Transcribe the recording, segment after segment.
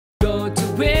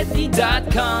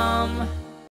GoToWhitney.com.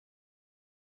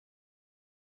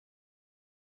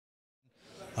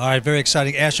 All right, very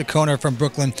exciting. Asher Conniff from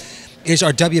Brooklyn is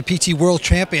our WPT World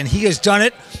Champion. He has done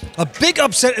it. A big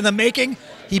upset in the making.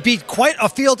 He beat quite a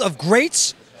field of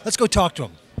greats. Let's go talk to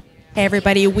him. Hey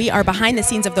everybody, we are behind the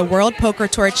scenes of the World Poker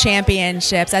Tour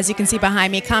Championships. As you can see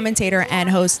behind me, commentator and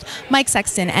host Mike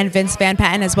Sexton and Vince Van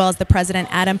Patten, as well as the president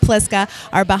Adam Pliska,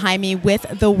 are behind me with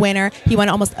the winner. He won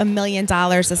almost $1 million.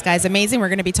 This guy's amazing. We're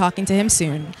going to be talking to him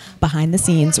soon. Behind the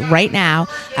scenes right now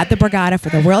at the Borgata for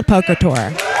the World Poker Tour.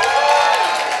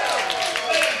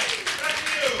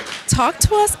 Talk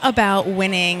to us about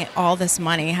winning all this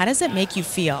money. How does it make you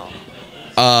feel?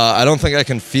 I don't think I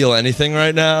can feel anything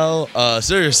right now.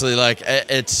 Seriously, like,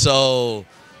 it's so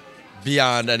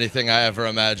beyond anything I ever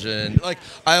imagined. Like,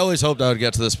 I always hoped I would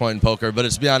get to this point in poker, but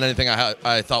it's beyond anything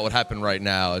I thought would happen right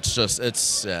now. It's just,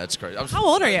 it's crazy. How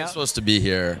old are you? I'm supposed to be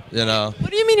here, you know?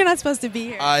 What do you mean you're not supposed to be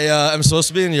here? I'm supposed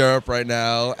to be in Europe right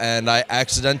now, and I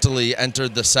accidentally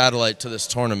entered the satellite to this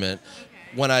tournament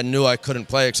when I knew I couldn't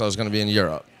play because I was going to be in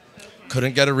Europe.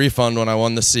 Couldn't get a refund when I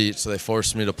won the seat, so they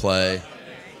forced me to play.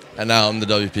 And now I'm the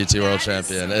WPT World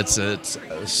Champion. It's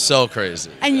so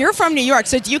crazy. And you're from New York,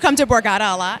 so do you come to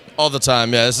Borgata a lot? All the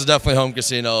time, yeah. This is definitely home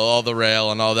casino, all the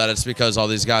rail and all that. It's because all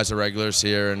these guys are regulars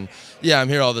here. And, yeah, I'm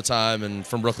here all the time and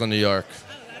from Brooklyn, New York.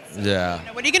 Yeah.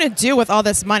 What are you going to do with all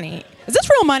this money? Is this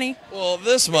real money? Well,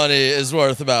 this money is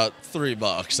worth about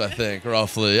 $3, I think,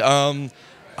 roughly. I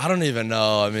don't even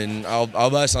know. I mean, I'll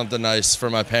buy something nice for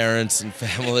my parents and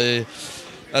family.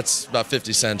 That's about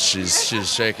 50 cents she's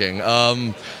shaking.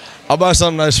 I'll buy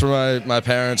something nice for my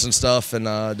parents and stuff, and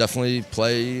definitely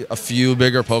play a few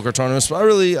bigger poker tournaments. But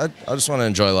I just want to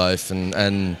enjoy life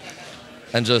and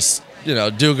just, you know,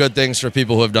 do good things for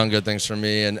people who have done good things for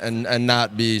me, and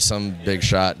not be some big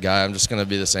shot guy. I'm just going to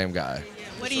be the same guy.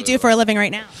 What do you do for a living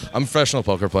right now? I'm a professional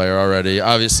poker player already.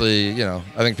 Obviously, you know,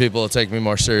 I think people will take me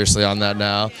more seriously on that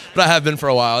now. But I have been for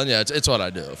a while, and yeah, it's what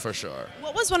I do, for sure.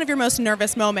 What was one of your most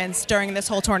nervous moments during this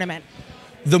whole tournament?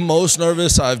 The most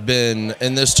nervous I've been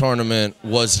in this tournament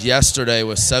was yesterday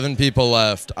with 7 people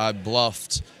left. I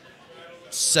bluffed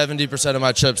 70% of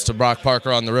my chips to Brock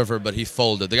Parker on the river, but he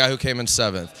folded, the guy who came in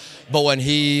 7th. But when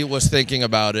he was thinking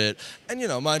about it, and, you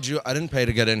know, mind you, I didn't pay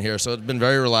to get in here, so it's been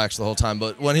very relaxed the whole time.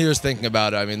 But when he was thinking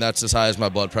about it, I mean, that's as high as my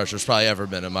blood pressure's probably ever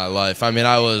been in my life. I mean,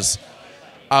 yeah,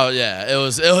 it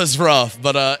was rough,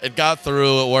 but it got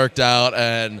through, it worked out,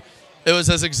 and it was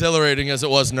as exhilarating as it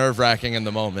was nerve-wracking in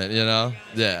the moment, you know?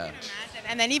 Yeah.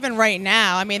 And then even right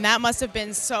now, I mean, that must have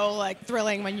been so, like,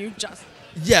 thrilling when you just...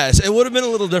 Yes, it would have been a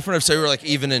little different if, say, we were, like,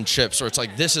 even in chips, where it's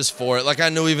like, this is for it. Like, I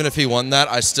knew even if he won that,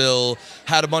 I still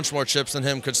had a bunch more chips than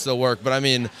him, could still work. But, I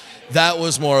mean, that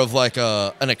was more of, like,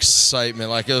 an excitement.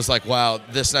 Like, it was like, wow,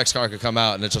 this next card could come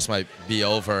out, and it just might be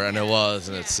over. And it was,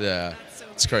 and it's, yeah,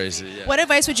 it's crazy. Yeah. What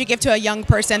advice would you give to a young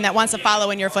person that wants to follow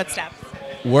in your footsteps?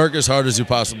 Work as hard as you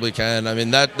possibly can. I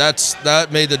mean, that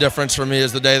made the difference for me,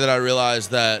 is the day that I realized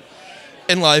that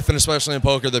in life, and especially in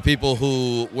poker, the people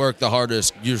who work the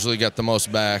hardest usually get the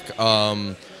most back.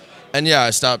 And yeah,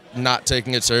 I stopped not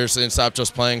taking it seriously and stopped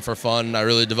just playing for fun. I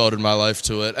really devoted my life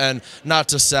to it. And not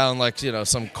to sound like, you know,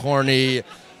 some corny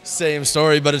same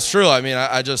story, but it's true. I mean,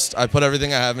 I put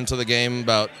everything I have into the game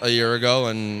about a year ago,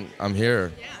 and I'm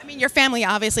here. Yeah, I mean, your family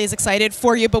obviously is excited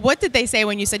for you, but what did they say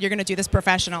when you said you're going to do this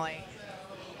professionally?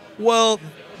 Well,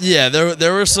 yeah,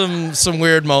 there were some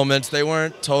weird moments. They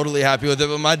weren't totally happy with it,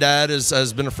 but my dad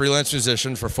has been a freelance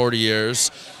musician for 40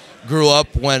 years. Grew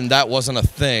up when that wasn't a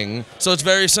thing. So it's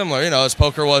very similar, you know, as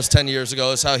poker was 10 years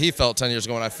ago. It's how he felt 10 years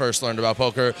ago when I first learned about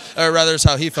poker. Or rather, it's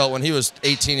how he felt when he was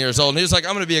 18 years old. And he was like,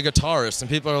 I'm going to be a guitarist. And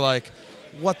people are like,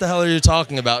 what the hell are you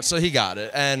talking about? So he got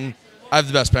it. And I have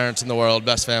the best parents in the world,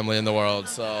 best family in the world.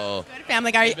 So good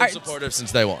family guy. They've been supportive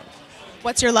since day one.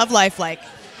 What's your love life like?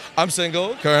 I'm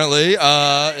single currently.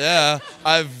 Yeah,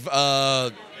 I've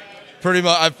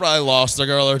probably lost a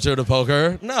girl or two to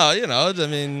poker. No, you know, I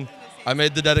mean, I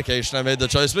made the dedication, I made the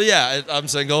choice. But yeah, I'm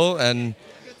single and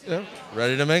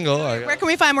ready to mingle. Where can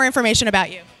we find more information about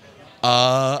you?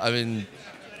 I mean,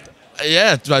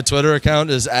 yeah, my Twitter account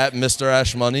is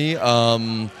 @MrAshMoney,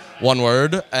 one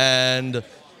word, and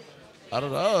I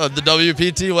don't know, the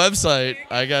WPT website,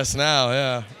 I guess now,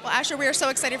 yeah. Well, Asher, we are so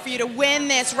excited for you to win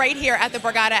this right here at the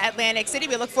Borgata Atlantic City.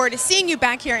 We look forward to seeing you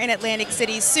back here in Atlantic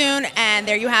City soon, and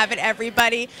there you have it,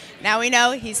 everybody. Now we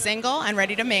know he's single and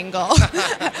ready to mingle.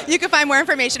 You can find more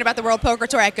information about the World Poker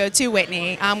Tour at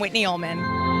GoToWhitney. I'm Whitney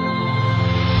Ullman.